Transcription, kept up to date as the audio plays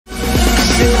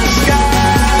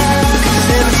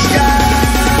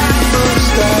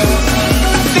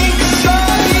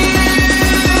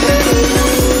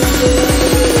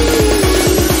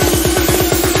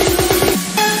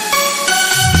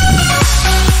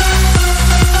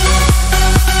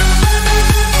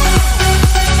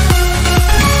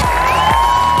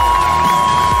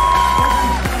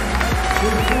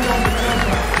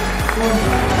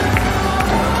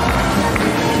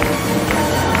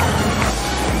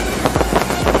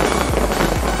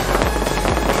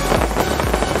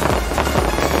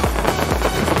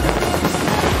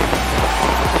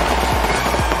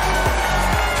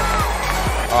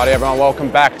Alright everyone,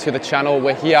 welcome back to the channel.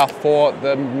 We're here for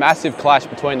the massive clash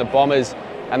between the Bombers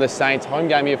and the Saints. Home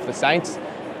game here for the Saints.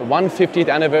 The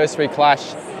 150th anniversary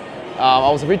clash.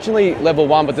 I was originally level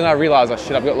 1, but then I realised, oh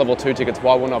shit, I've got level 2 tickets,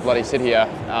 why wouldn't I bloody sit here?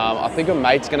 I think a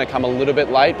mate's going to come a little bit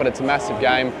late, but it's a massive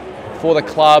game for the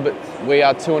club. We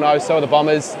are 2-0, so are the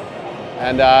Bombers.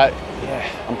 And yeah,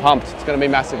 I'm pumped. It's going to be a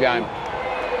massive game.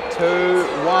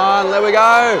 2-1, there we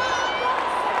go.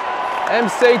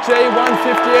 MCG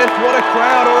 150th, what a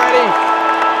crowd already.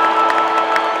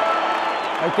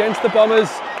 Against the Bombers.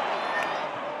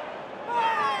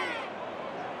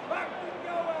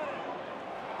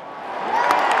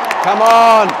 Come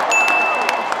on.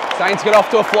 Saints get off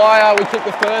to a flyer. We kick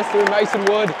the first through Mason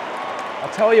Wood.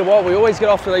 I'll tell you what, we always get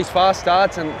off to these fast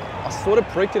starts and I sort of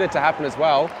predicted it to happen as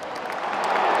well.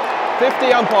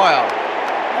 50 umpire.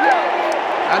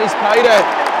 And he's paid it.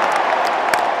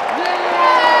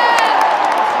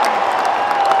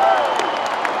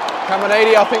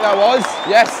 Caminiti, I think that was.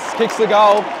 Yes, kicks the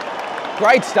goal.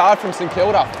 Great start from St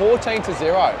Kilda,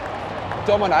 14-0.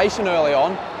 Domination early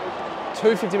on.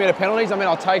 2 50-metre penalties, I mean,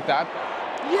 I'll take that.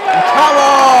 Yeah. Come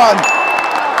on!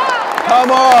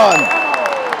 Come on!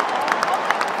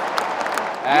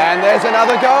 And there's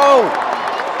another goal.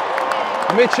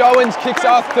 Mitch Owens kicks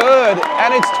our third,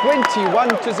 and it's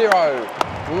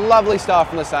 21-0. Lovely start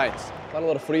from the Saints. Got a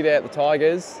lot of footy there at the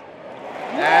Tigers.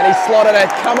 And he slotted it,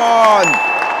 come on!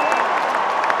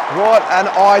 What an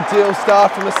ideal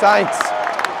start from the Saints.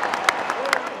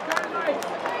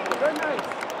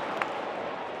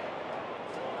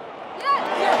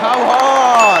 Come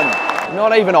on!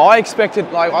 Not even I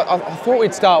expected, like, I thought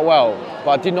we'd start well,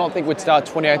 but I did not think we'd start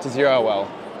 28-0 well.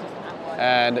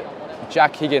 And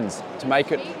Jack Higgins to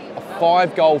make it a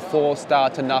 5-goal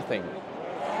 4-star to nothing.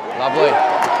 Lovely,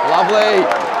 lovely,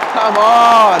 come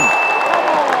on!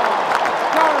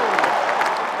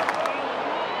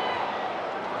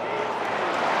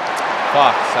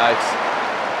 Fuck's sakes.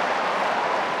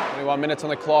 21 minutes on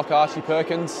the clock, Archie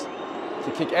Perkins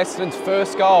to kick Essendon's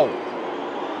first goal.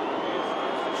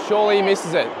 Surely he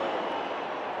misses it.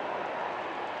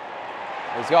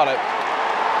 He's got it.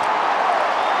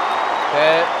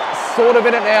 They're sort of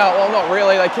in it now. Well, not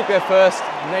really. They kicked their first.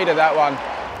 Needed that one.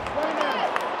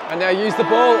 And now use the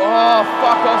ball. Oh,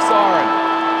 fuck off, Siren.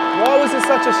 Why was it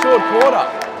such a short quarter?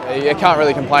 You can't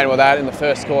really complain with that in the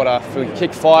first quarter. If we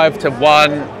kicked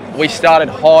 5-1. We started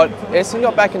hot. Essendon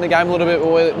got back in the game a little bit,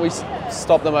 but we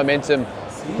stopped the momentum.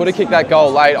 Could have kicked that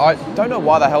goal late. I don't know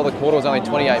why the hell the quarter was only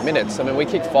 28 minutes. I mean, we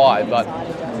kicked 5, but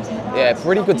yeah,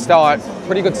 pretty good start.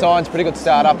 Pretty good signs, pretty good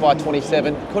start, up by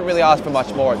 27. Couldn't really ask for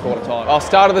much more at quarter time. I'll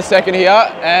start of the second here,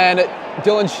 and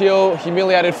Dylan Shield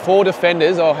humiliated 4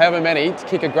 defenders, or however many, to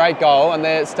kick a great goal, and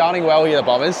they're starting well here, the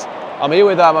Bombers. I'm here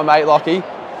with my mate, Lockie.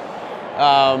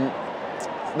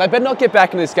 They better not get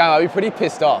back in this game. I'll be pretty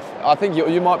pissed off. I think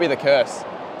you might be the curse.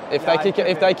 If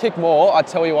they kick more, I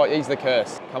tell you what, he's the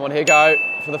curse. Come on, here go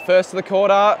for the first of the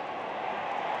quarter.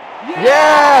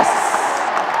 Yes!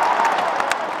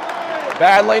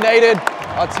 Badly needed.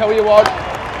 I'll tell you what,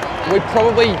 we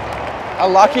probably are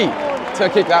lucky to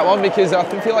kick that one because I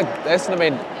feel like Essendon have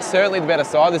been certainly the better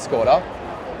side this quarter,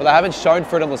 but they haven't shown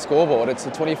for it on the scoreboard. It's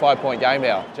a 25-point game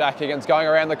now. Jack Higgins going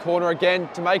around the corner again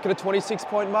to make it a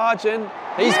 26-point margin.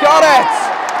 He's got it!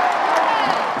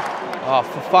 Oh,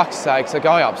 for fuck's sakes, they're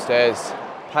going upstairs.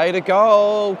 Pay to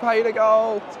goal, pay to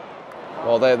goal.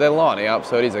 Well, they're lining up,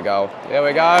 so it is a goal. There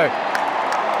we go.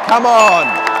 Come on!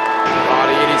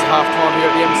 Righty, it is half-time here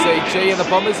at the MCG, and the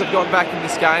Bombers have gone back in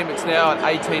this game. It's now an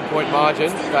 18-point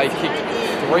margin. They kicked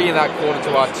 3 in that quarter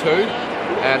to our 2.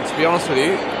 And to be honest with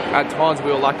you, at times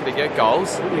we were lucky to get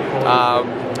goals.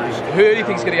 Who do you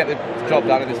think is going to get the job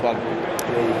done in this one?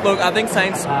 Look, I think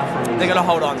Saints, they're going to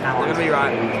hold on. They're going to be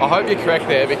right. I hope you're correct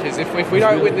there, because if we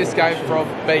don't win this game from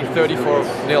being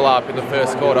 34-0 up in the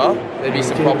first quarter, there'd be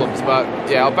some problems. But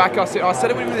yeah, I'll back us. I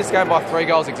said we'd win this game by 3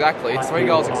 goals exactly. It's 3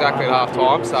 goals exactly at half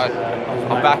time, so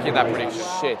I'm backing that prediction.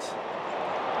 Shit.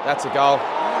 That's a goal.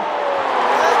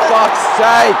 Fuck's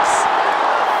sakes.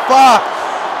 Fuck.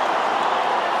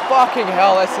 Fucking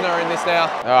hell, Essendon are in this now.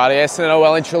 Alrighty, Essendon are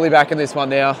well and truly back in this one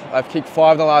now. I've kicked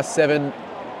 5 in the last 7.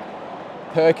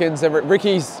 Perkins and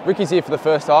Ricky's here for the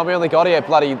first time. We only got here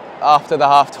bloody after the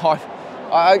half time.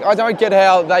 I don't get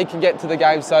how they can get to the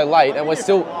game so late, and we're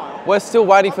still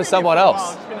waiting for someone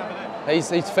else.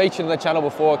 He's featured in the channel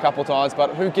before a couple of times,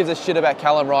 but who gives a shit about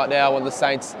Callum right now when the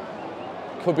Saints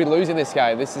could be losing this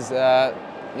game? This is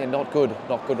yeah, not good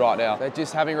right now. They're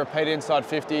just having repeated inside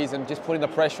 50s and just putting the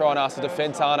pressure on us. The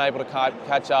defence aren't able to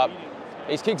catch up.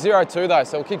 He's kicked 0-2 though,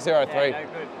 so we'll kick 0-3. Yeah,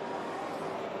 no, good.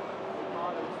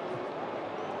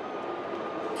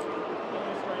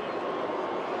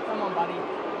 Come on, buddy.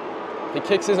 If he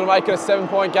kicks this, it'll make it a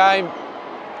 7-point game.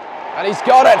 And he's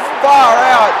got it far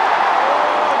out.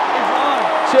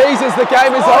 Jesus, the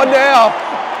game is on now.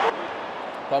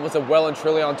 Bombers are well and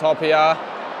truly on top here.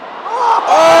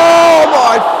 Oh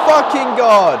my fucking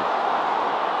God.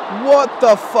 What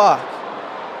the fuck?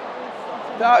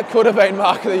 That could have been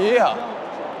Mark of the Year.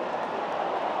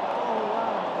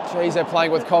 Jeez, they're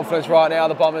playing with confidence right now,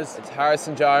 the Bombers. It's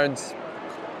Harrison Jones.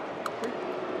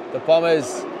 The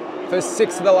Bombers for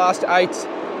 6 of the last 8.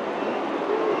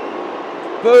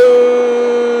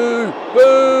 Boo!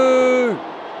 Boo!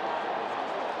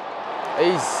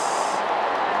 He's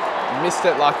missed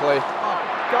it, luckily.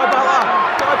 Go Butler!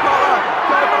 Go Butler!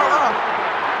 Go Butler!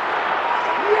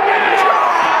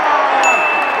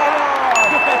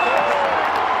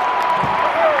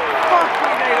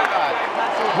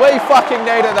 We fucking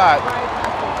needed that.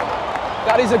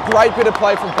 That is a great bit of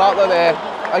play from Butler there.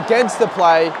 Against the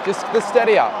play, just the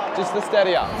steadier.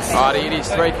 Alrighty, it is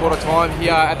 3/4 time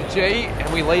here at the G, and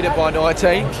we lead it by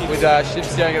 19 with Shib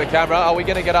staring at the camera. Are we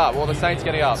going to get up? Well, the Saints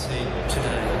getting up.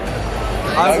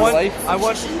 I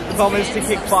want the Bombers to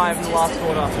kick 5 in the last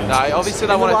quarter. No, obviously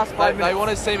they want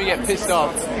to see me get pissed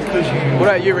off. What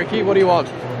about you, Ricky? What do you want?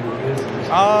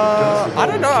 I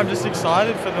don't know. I'm just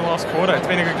excited for the last quarter. It's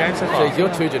been a good game so far. Jeez, you're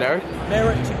too generic.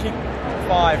 Merit to kick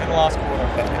 5 in the last quarter.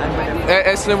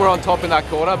 Essendon were on top in that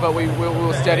quarter, but we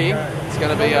were steadying. It's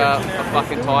going to be a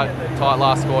fucking tight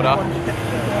last quarter.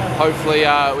 Hopefully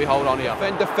we hold on here.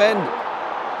 Defend.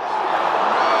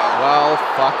 Well,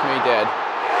 fuck me dead.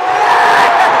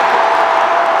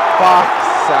 Fuck's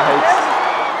sakes.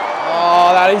 Oh,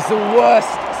 that is the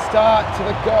worst start to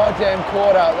the goddamn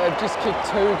quarter. They've just kicked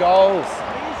 2 goals.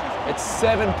 It's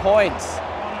 7 points.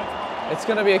 It's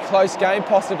going to be a close game,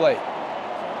 possibly.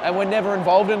 And we're never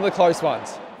involved in the close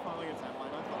ones.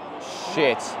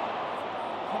 Shit.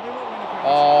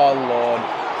 Oh, Lord.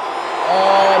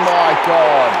 Oh, my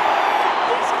God.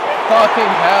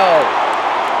 Fucking hell.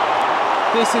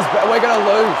 We're going to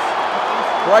lose.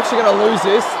 We're actually going to lose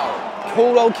this.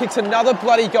 Kilda kicks another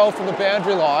bloody goal from the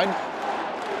boundary line.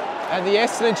 And the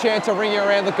Essendon chants are ringing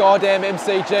around the goddamn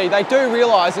MCG. They do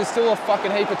realise there's still a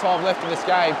fucking heap of time left in this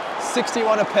game.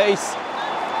 61 apiece.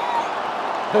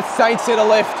 The Saints need a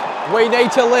lift. We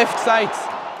need to lift, Saints.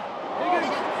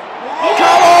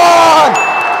 Come on!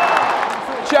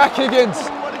 Jack Higgins.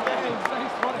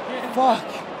 Fuck.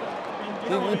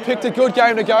 You picked a good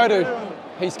game to go to.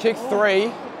 He's kicked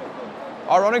 3.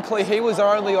 Ironically, he was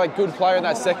our only good player in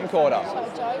that second quarter.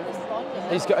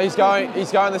 He's going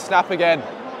the snap again.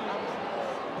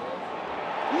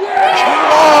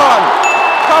 Come on!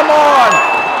 Come on!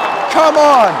 Come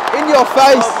on! In your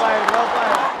face!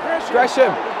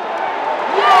 Gresham!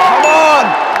 Come on!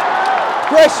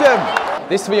 Gresham!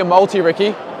 This will be a multi,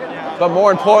 Ricky. But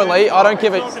more importantly, I don't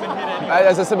give it,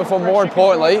 as I said before, more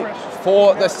importantly,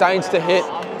 for the Saints to hit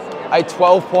a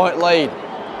 12-point lead.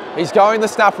 He's going the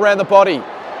snap around the body. Yeah!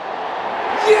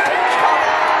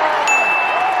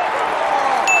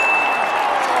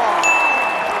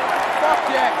 Fuck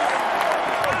yes!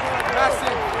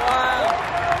 Massive. Wow.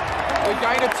 We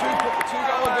gained a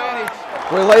two-goal advantage.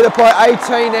 We lead it by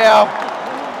 18 now.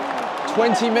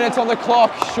 20 minutes on the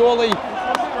clock. Surely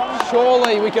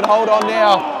we can hold on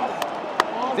now.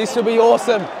 This will be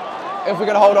awesome if we're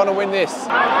going to hold on and win this.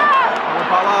 Come on,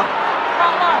 Butler.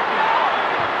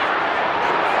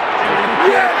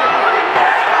 Yeah.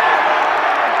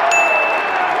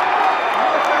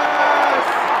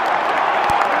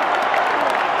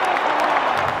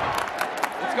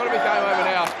 It's got to be game over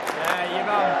now.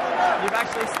 Yeah, you've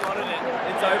actually slotted it.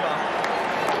 It's over.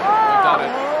 We've done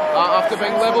it. After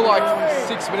being level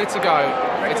 6 minutes ago,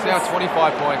 it's now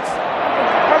 25 points.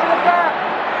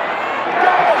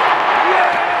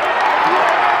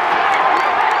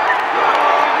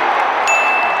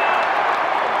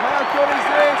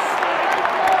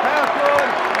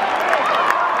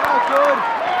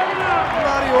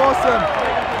 Awesome.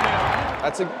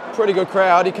 That's a pretty good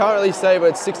crowd. You can't really say, but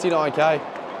it's 69k.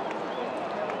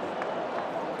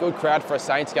 Good crowd for a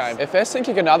Saints game. If Essendon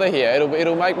kick another here,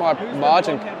 it'll make my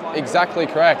margin exactly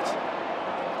correct.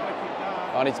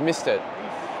 Oh, and he's missed it.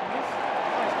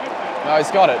 No, he's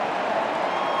got it.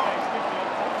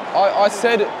 I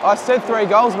said 3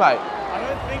 goals, mate. I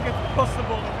don't think it's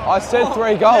possible. I said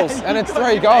 3 goals, and it's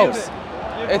 3 goals.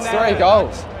 It's 3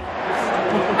 goals.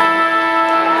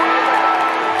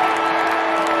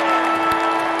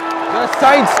 The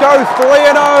Saints go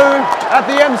 3-0 at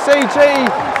the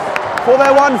MCG for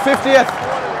their 150th.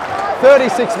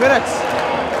 36 minutes.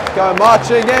 Go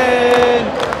marching in.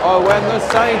 Oh, when the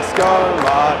Saints go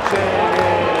marching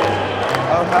in.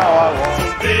 Oh, how I want.